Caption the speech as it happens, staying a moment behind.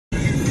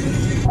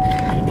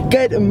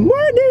Good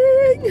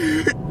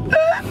morning!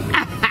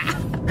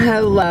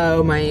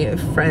 Hello, my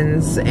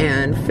friends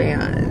and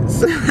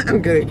fans.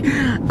 I'm kidding.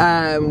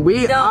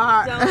 We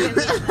are.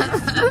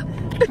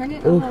 Turn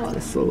it Oh, off.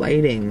 this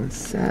lighting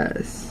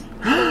says.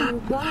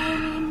 Oh,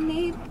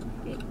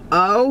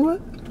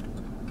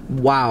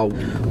 wow.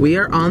 We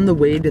are on the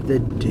way to the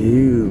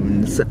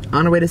dunes.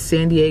 On our way to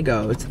San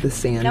Diego, to the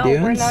sand dunes.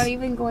 No, we're not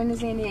even going to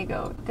San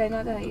Diego. Did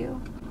I not tell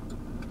you?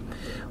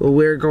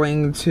 We're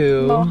going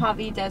to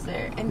Mojave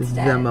Desert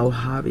instead. the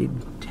Mojave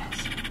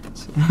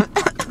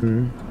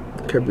Desert.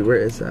 Kirby, where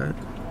is that?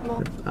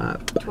 Well,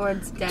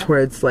 towards Death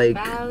Towards like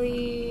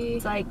Valley.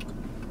 It's like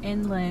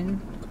inland.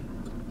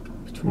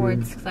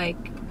 Towards like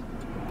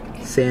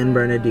San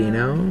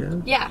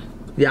Bernardino. yeah.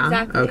 Yeah.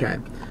 Exactly. Okay.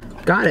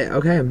 Got it.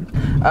 Okay.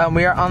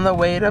 We are on the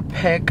way to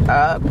pick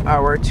up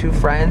our two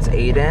friends,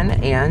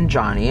 Aiden and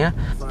Johnny.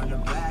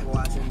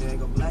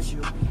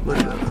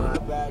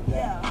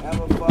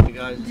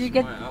 Did you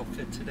get my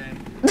outfit today?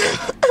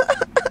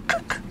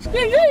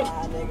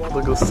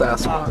 Look at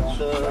Sasquatch.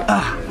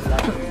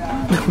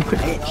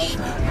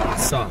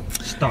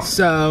 Stop.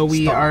 So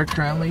we are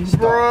currently.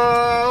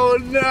 Bro,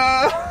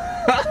 no!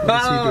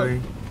 What is he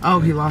doing? Oh,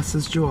 he lost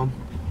his jewel.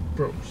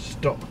 Bro,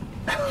 stop.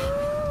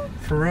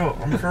 For real,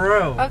 I'm for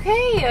real.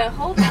 Okay,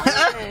 hold on.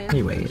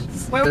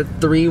 Anyways, Where-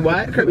 the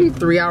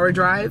 3-hour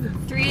drive.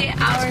 3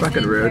 hours fucking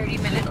and rude. 30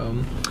 minutes.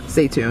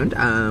 Stay tuned.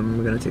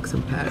 We're gonna take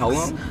some pics. How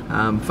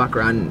long? Fuck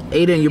around.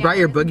 Aiden, you brought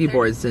your boogie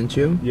boards, didn't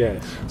you?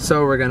 Yes.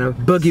 So we're gonna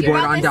boogie You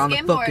board brought on the down the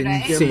skimboard, fucking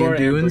right? sand Skimboard and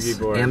dunes boogie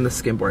board. and the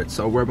skimboard.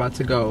 So we're about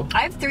to go.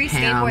 I have 3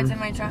 Ham. skateboards in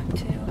my truck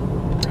too.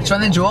 Show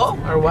the jewel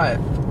or what?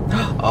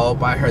 Oh,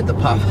 but I heard the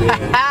puff. Oh,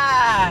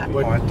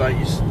 I thought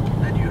you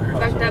said you heard.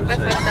 Fucked up, I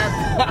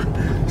fucked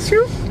up.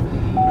 Shoot.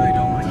 Really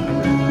don't like that.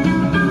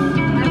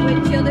 My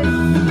windshield is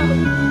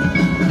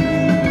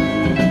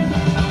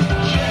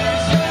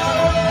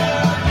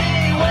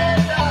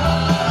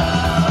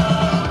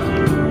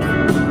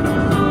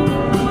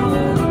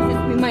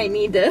we might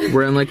need to.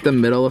 We're in like the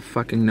middle of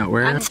fucking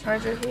nowhere. I'm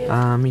charger here.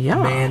 Yeah.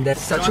 Man,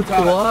 that's such a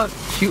cool,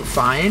 cute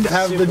find.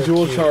 Have the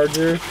dual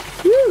charger.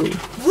 Woo.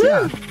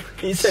 Yeah.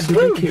 He said,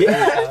 Super cute.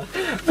 yeah.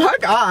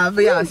 Fuck off.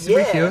 But yeah, super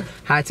Yeah. cute.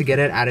 Had to get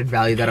it. Added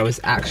value that I was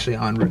actually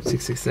on Route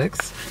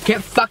 66.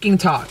 Can't fucking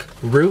talk.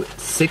 Route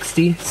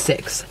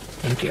 66.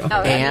 Thank you.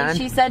 Oh, and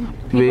she said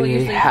people we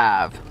usually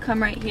have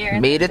come right here.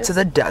 and made it just- to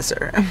the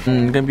desert.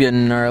 Gonna be a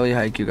gnarly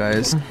hike, you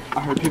guys.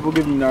 I heard people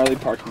give gnarly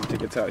parking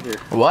tickets out here.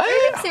 What?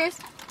 Serious?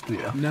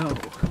 Yeah. No.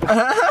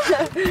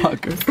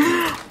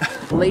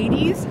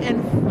 Ladies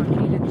and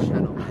fucking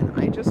gentlemen,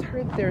 I just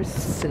heard there's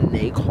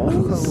snake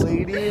holes.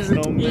 Ladies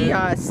and gentlemen.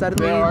 Yeah,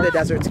 suddenly There the are-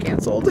 desert's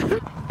canceled.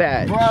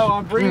 Bad. Bro,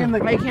 I'm bringing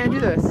the. I can't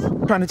do this.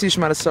 I'm trying to teach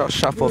them how to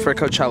shuffle for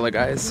Coachella,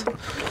 guys.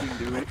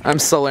 I'm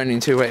still learning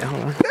too. Wait,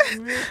 hold on.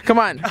 Come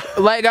on,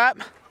 leg up,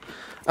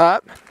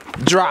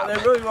 drop,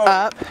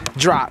 up,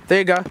 drop. There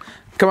you go.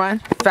 Come on,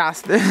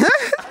 fast.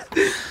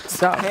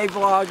 So, Hey,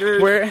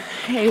 vloggers.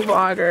 hey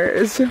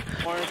vloggers.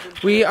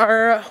 We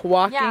are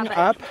walking Yeah, but-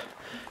 up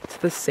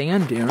to the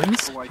sand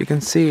dunes. You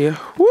can see,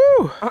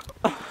 woo!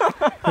 We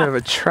have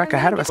a trek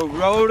ahead of us. The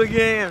road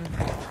again.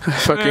 I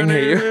fucking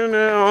hear you.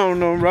 On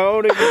the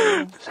road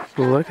again.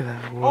 Look at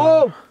that.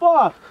 Whoa.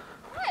 Oh, fuck.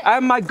 I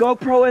have my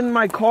GoPro in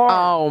my car.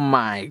 Oh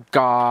my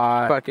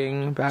god.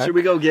 Fucking bad. Should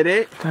we go get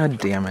it? God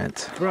damn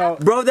it.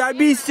 Bro, that'd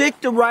be sick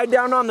to ride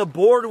down on the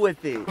board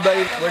with it.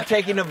 But we're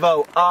taking a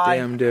vote.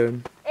 Damn,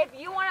 dude. If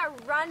you want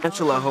to run.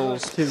 Tarantula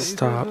holes too.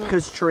 Stop.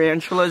 Because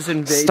tarantulas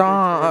invade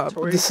Stop. their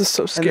territory This is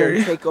so and scary.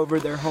 then take over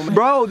their home.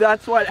 Bro,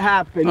 that's what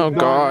happened. Oh,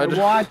 God.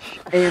 Watch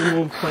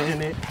Animal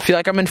Planet. I feel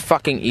like I'm in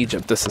fucking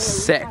Egypt. This is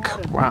sick.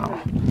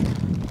 Wow.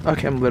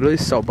 Okay, I'm literally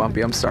so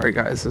bumpy. I'm sorry,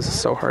 guys. This is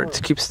so hard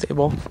to keep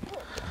stable.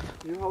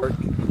 I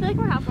feel like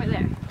we're halfway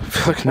there. I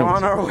feel like We're no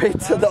on our way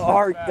to the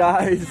Ark,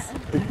 guys.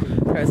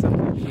 Guys, I'm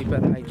gonna keep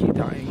at high key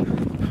dying.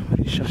 What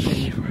are you shutting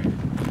me for?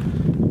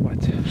 What?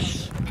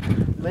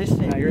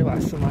 Listen. Now you're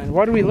last in line.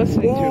 What are we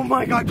listening to? Oh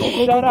my god, go,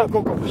 Shut up.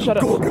 go, go, go, Shut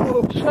up. go,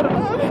 go, go. Shut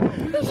up.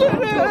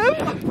 Shut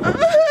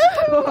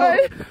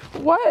up.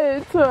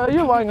 What?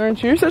 You're lying,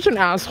 aren't you? You're such an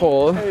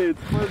asshole. Hey,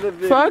 it's for the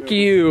video. Fuck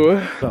you.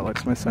 That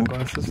looks my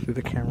sunglasses through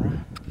the camera.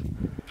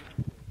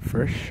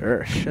 For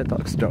sure. Shit, that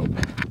looks dope.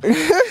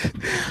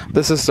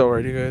 This is so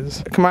hard, you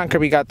guys. Come on,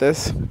 Kirby, got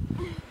this.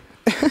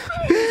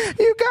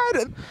 You got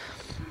it.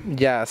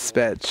 Yes,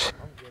 bitch.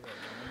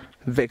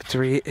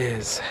 Victory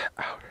is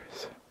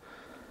ours.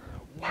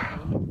 Wow.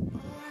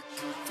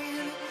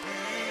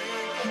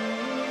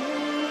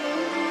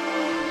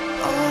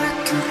 Oh, I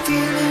can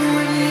feel it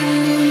when you're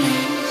near me.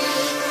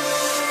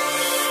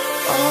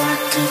 Oh, I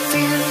can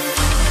feel it.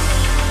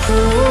 Oh,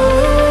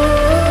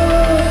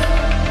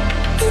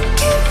 you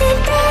give me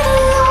better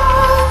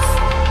love.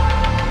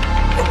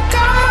 You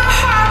got my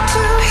heart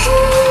to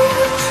heal.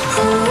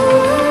 Oh,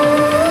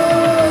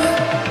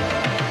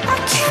 I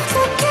can't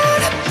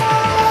forget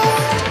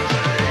about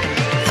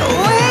the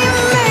way you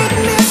make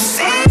me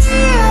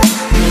feel.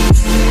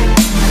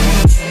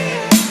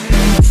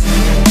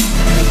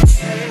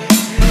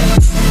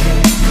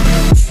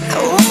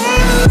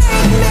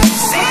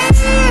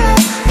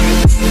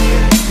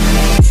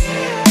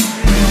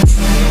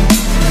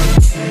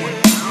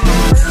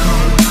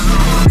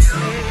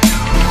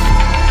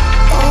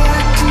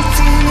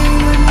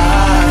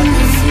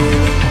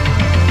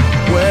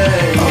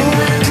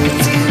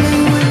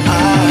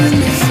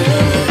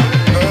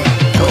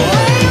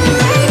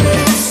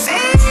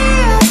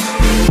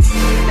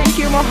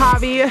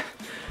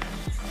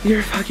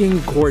 You're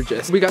fucking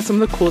gorgeous. We got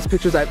some of the coolest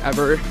pictures I've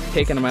ever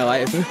taken in my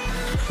life.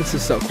 This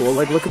is so cool.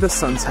 Like, look at the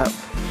sunset.